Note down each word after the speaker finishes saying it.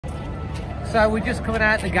So we're just coming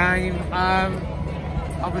out the game.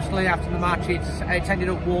 Obviously after the match it's ended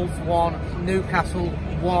up Wolves 1, Newcastle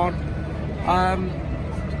 1.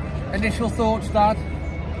 Initial thoughts, Dad?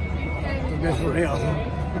 The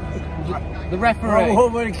referee. I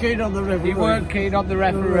wasn't very keen on the referee. You weren't keen on the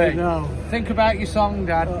referee? No. Think about your song,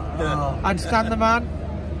 Dad. And stand the man.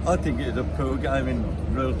 I think it was a poor game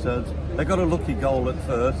in real terms. They got a lucky goal at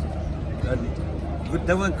first, and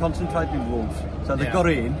they weren't concentrating, Wolves. So they got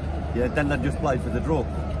in, then they just played for the draw.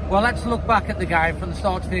 Well, let's look back at the game from the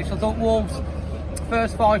start to finish. I thought Wolves,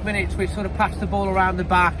 first 5 minutes, we sort of passed the ball around the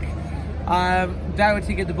back.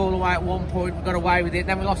 Doherty get the ball away at one point, we got away with it.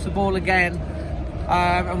 Then we lost the ball again,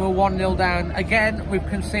 and we're 1-0 down. Again, we've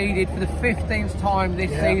conceded for the 15th time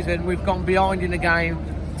this season. We've gone behind in the game.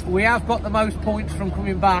 We have got the most points from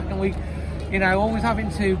coming back, and we, always having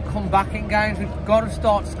to come back in games. We've got to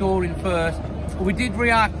start scoring first. We did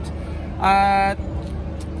react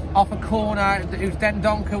off a corner. It was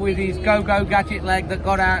Dendoncker with his go-go gadget leg that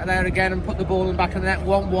got out there again and put the ball in the back of the net,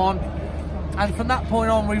 1-1. And from that point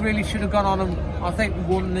on, we really should have gone on and, I think,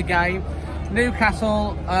 won the game.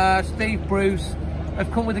 Newcastle, Steve Bruce,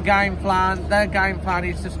 have come with a game plan. Their game plan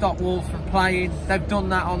is to stop Wolves from playing. They've done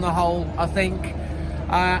that on the whole, I think.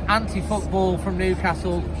 Anti-football from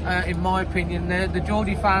Newcastle, in my opinion. The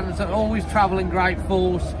Geordie fans are always travel in great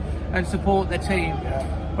force and support their team.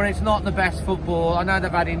 But it's not the best football. I know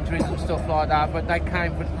they've had injuries and stuff like that, but they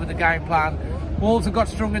came with a game plan. Wolves have got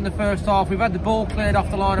stronger in the first half. We've had the ball cleared off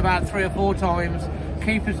the line about 3 or 4 times.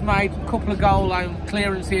 Keepers made a couple of goal line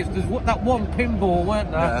clearances. There's that one pinball, weren't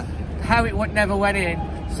there? Yeah. How it never went in,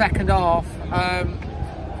 second half. I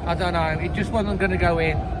don't know. It just wasn't going to go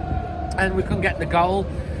in, and we couldn't get the goal.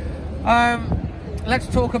 Let's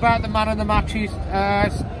talk about the man of the matches.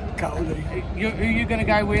 Cody. Who are you going to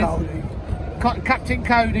go with? Cody. Captain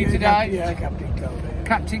Cody today? Yeah, Captain Cody.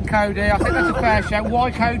 Captain Cody. I think that's a fair shout. Why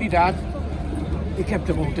Cody, Dad? He kept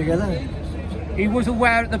them all together. He was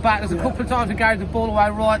aware at the back. There's a couple of times he gave the ball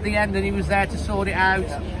away right at the end, and he was there to sort it out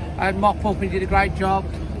and mop up. He did a great job.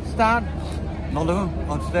 Stan? None of them.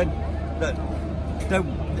 I said that they're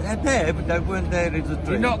there, but they weren't there as a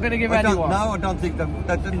dream. You're not going to give anyone? No, I don't think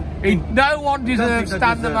they didn't. No one deserves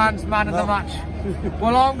Stan the man's man of the match.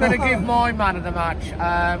 Well, I'm going to give my man of the match.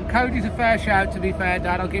 Cody's a fair shout, to be fair,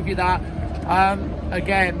 Dad. I'll give you that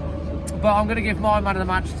again. But I'm going to give my man of the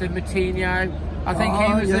match to Molineux. I think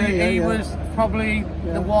he was probably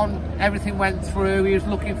the one everything went through. He was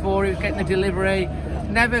looking for, he was getting the delivery.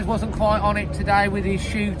 Neves wasn't quite on it today with his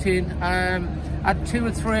shooting. Had 2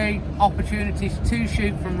 or 3 opportunities to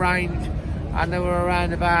shoot from range, and they were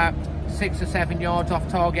around about 6 or 7 yards off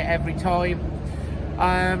target every time.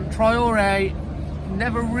 Traore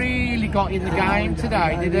never really got in the game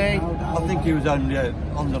today, did he? I think he was only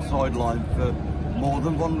on the sideline for more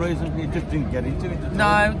than one reason. He just didn't get into it.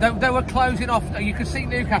 No, they were closing off. You could see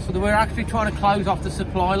Newcastle, they were actually trying to close off the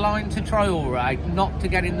supply line to Traore, not to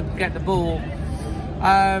get the ball.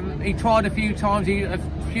 He tried a few times, a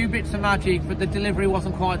few bits of magic, but the delivery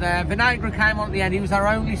wasn't quite there. Vinagre came on at the end. He was our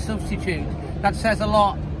only substitute. That says a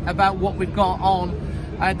lot about what we've got on,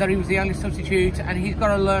 that he was the only substitute, and he's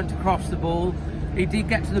got to learn to cross the ball. He did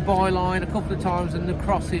get to the byline a couple of times, and the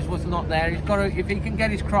crosses was not there. He's got to, if he can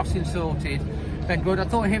get his crossing sorted, then good. I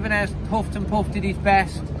thought Jimenez huffed and puffed, did his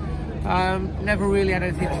best. Never really had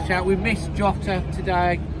anything to shout. We missed Jota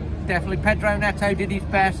today, definitely. Pedro Neto did his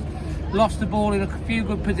best. Lost the ball in a few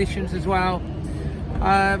good positions as well.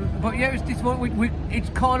 But yeah, it was disappointing. It's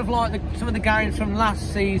kind of like some of the games from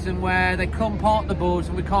last season where they come part the boards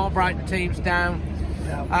and we can't break the teams down.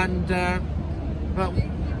 And but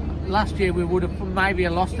last year we would have maybe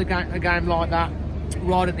lost a game like that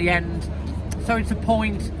right at the end. So it's a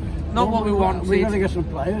point, not what we wanted. We've got to get some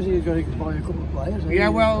players. You've got to buy a couple of players. Yeah,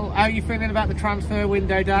 well, how are you feeling about the transfer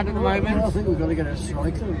window, Dad, at the moment? Well, I think we've got to get a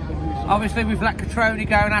striker. Obviously, we've let Catroni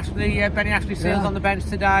go and Benny Ashley Seals on the bench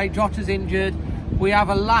today. Jota's injured. We have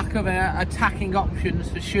a lack of attacking options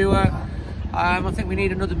for sure. I think we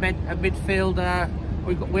need another midfielder.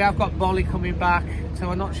 We have got Bolly coming back, so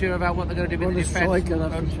I'm not sure about what they're going to do with the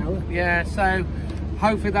defence. Sure. Yeah, so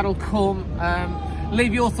hopefully that'll come.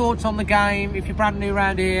 Leave your thoughts on the game if you're brand new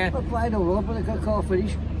around here. I played all right, but I got car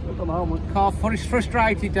finish at the moment. Car finish,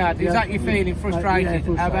 frustrated, Dad. Is that your feeling? Frustrated?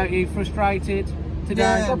 Frustrated. How about you? Frustrated today?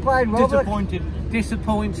 Yeah, I played well, disappointed.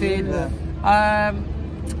 Disappointed. Yeah.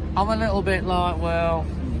 I'm a little bit like, well.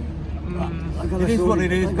 It is what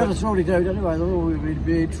it is. I've got to sort it out anyway, otherwise we'd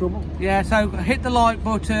be in trouble. Yeah, so hit the like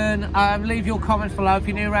button, leave your comments below. If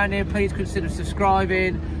you're new around here, please consider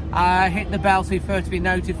subscribing. Hit the bell so you're first to be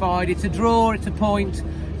notified. It's a draw, it's a point.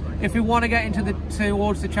 If you want to get into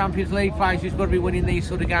towards the Champions League place, you've got to be winning these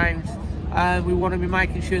sort of games. We want to be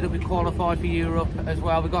making sure that we qualify for Europe as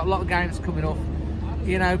well. We've got a lot of games coming up.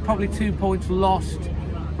 You know, probably 2 points lost,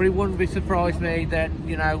 but it wouldn't be surprised me that,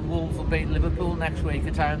 you know, Wolves will beat Liverpool next week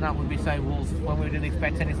at home. That would be say Wolves when we didn't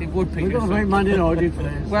expect anything would be. We've got to make Man United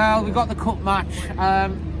players. Well, we've got the cup match.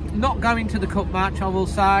 Not going to the cup match, I will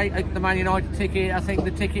say. The Man United ticket, I think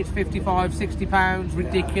the ticket's £55, £60,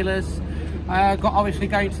 ridiculous. Got obviously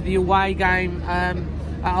going to the away game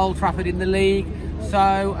at Old Trafford in the league.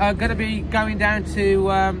 So going to be going down to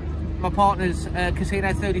my partner's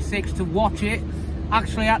Casino 36 to watch it,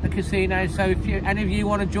 actually at the casino. So if any of you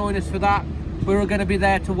want to join us for that, we're going to be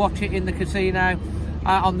there to watch it in the casino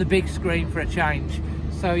on the big screen for a change.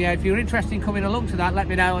 So yeah, if you're interested in coming along to that, let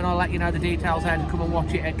me know and I'll let you know the details how to come and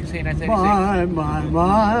watch it at Casino 36.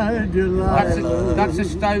 My Delilah. That's a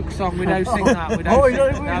Stoke song. We don't sing that. We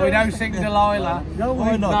don't sing Delilah. No,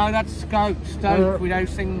 Why not? No, that's Stoke. We don't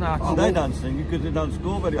sing that. Oh, they don't sing it because they don't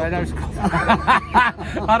score very often. They don't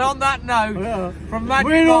score. And on that note, from Magic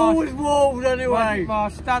we're Mars, always Wolves anyway. Magic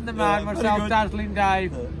Mars, Stan the Man, Yeah, myself, good. Dazzling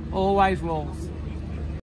Dave, always Wolves.